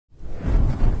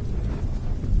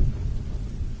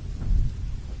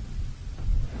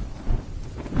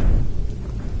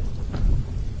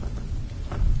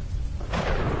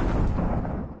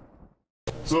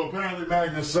So apparently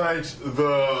Magnus cites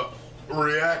the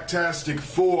Reactastic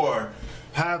 4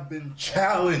 have been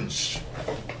challenged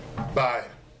by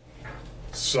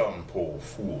some poor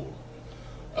fool.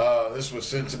 This was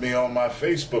sent to me on my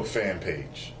Facebook fan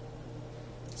page.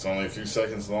 It's only a few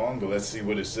seconds long, but let's see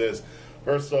what it says.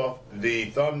 First off, the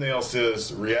thumbnail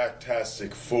says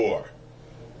Reactastic 4.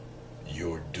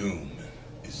 Your doom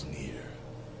is near.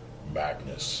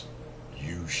 Magnus,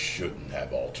 you shouldn't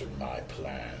have altered my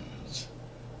plans.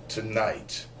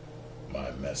 Tonight, my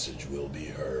message will be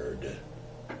heard.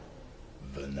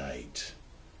 The night.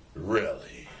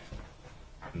 Really?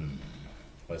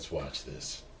 Let's watch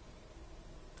this.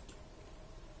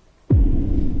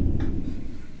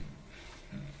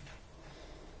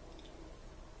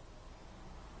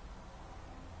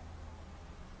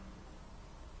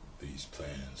 These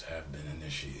plans have been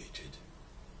initiated.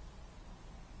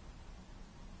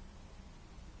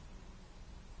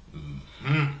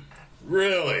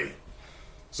 Really?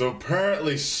 So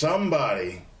apparently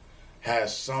somebody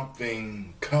has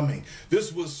something coming.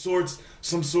 This was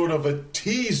some sort of a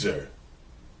teaser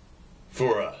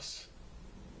for us.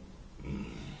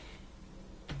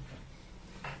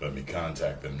 Let me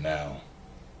contact them now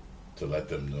to let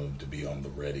them know to be on the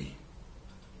ready.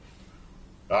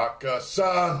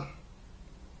 Aka-san!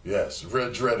 Yes,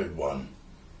 red dreaded one.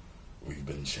 We've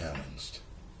been challenged.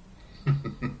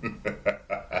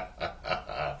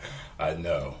 I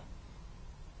know.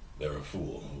 They're a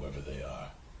fool, whoever they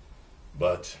are.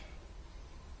 But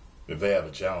if they have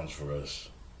a challenge for us,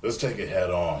 let's take it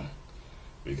head on.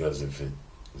 Because if it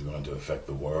is going to affect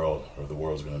the world, or if the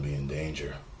world's going to be in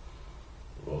danger,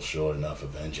 we'll sure enough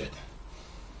avenge it.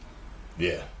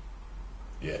 Yeah,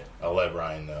 I'll let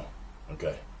Ryan know.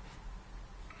 Okay.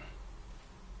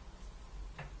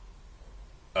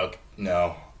 Okay.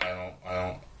 No, I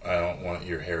don't want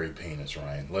your hairy penis,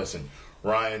 Ryan. Listen,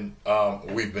 Ryan,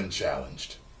 we've been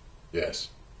challenged. Yes.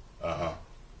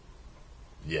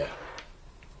 Yeah.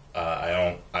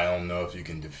 I don't know if you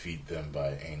can defeat them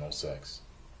by anal sex.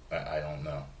 I don't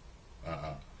know.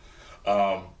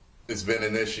 It's been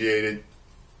initiated.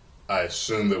 I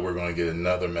assume that we're going to get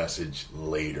another message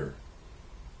later.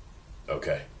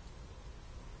 Okay.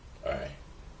 All right.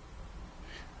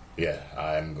 Yeah,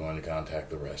 I'm going to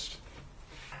contact the rest.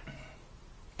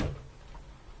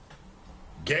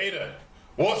 Gator,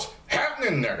 what's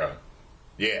happening, nigga?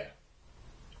 Yeah.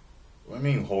 What do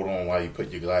you mean, hold on while you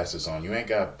put your glasses on? You ain't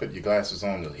got to put your glasses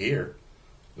on till here.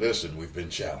 Listen, we've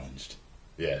been challenged.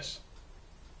 Yes.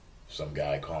 Some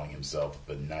guy calling himself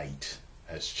the Knight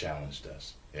has challenged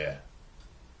us. Yeah.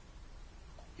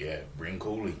 Yeah, bring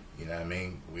Cooley. You know what I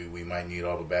mean? We might need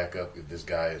all the backup. If this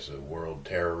guy is a world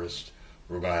terrorist,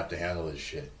 we're going to have to handle this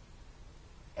shit.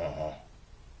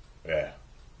 Yeah.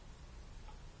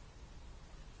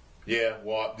 Yeah,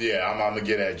 well, yeah, I'm going to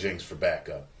get at Jinx for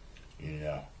backup. You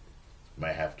know,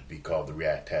 might have to be called the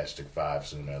Reactastic 5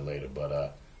 sooner or later,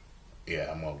 but,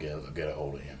 yeah, I'm going to get a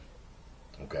hold of him.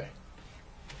 Okay.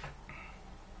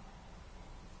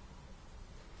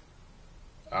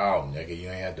 Oh, nigga, you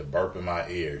ain't had to burp in my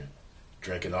ear,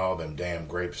 drinking all them damn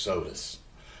grape sodas.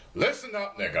 Listen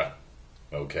up, nigga.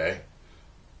 Okay?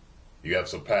 You have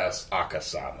surpassed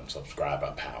Aka-san and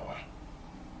subscriber power.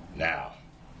 Now,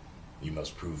 you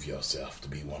must prove yourself to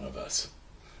be one of us.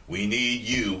 We need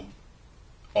you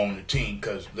on the team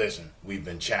because, listen, we've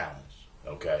been challenged.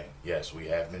 Okay? Yes, we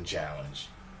have been challenged.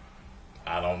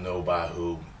 I don't know by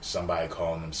who. Somebody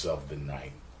calling themselves the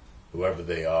Knight. Whoever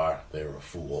they are, they're a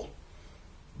fool.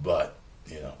 But,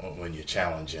 you know, when you're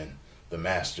challenging the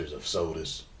masters of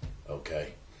sodas,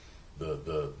 okay,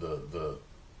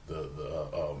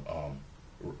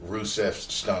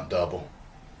 Rusev's stunt double,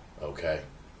 okay,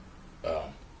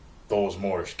 Thor's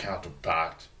Mortis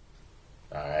counterpart,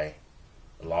 alright,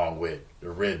 along with the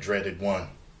red dreaded one,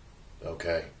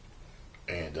 okay,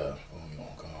 and,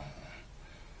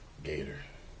 Gator,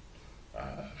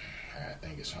 I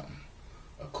think it's something,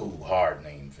 a cool hard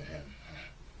name for him.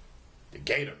 The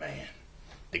Gator Man.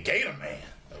 The Gator Man.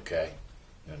 Okay?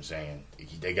 You know what I'm saying?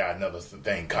 They got another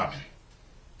thing coming.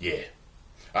 Yeah.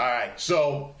 Alright,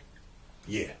 so,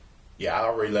 yeah. Yeah, I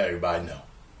already let everybody know.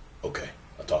 Okay,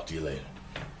 I'll talk to you later.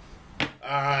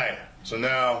 Alright, so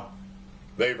now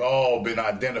they've all been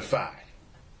identified.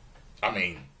 I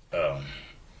mean,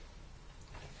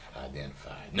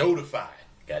 identified. Notified.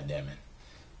 God damn it.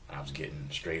 I was getting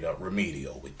straight up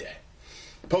remedial with that.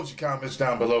 Post your comments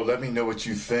down below. Let me know what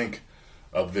you think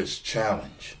of this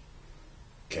challenge.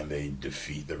 Can they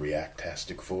defeat the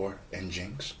Reactastic 4 and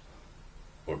Jinx?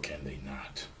 Or can they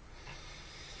not?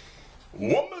 1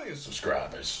 million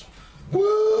subscribers.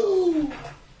 Woo!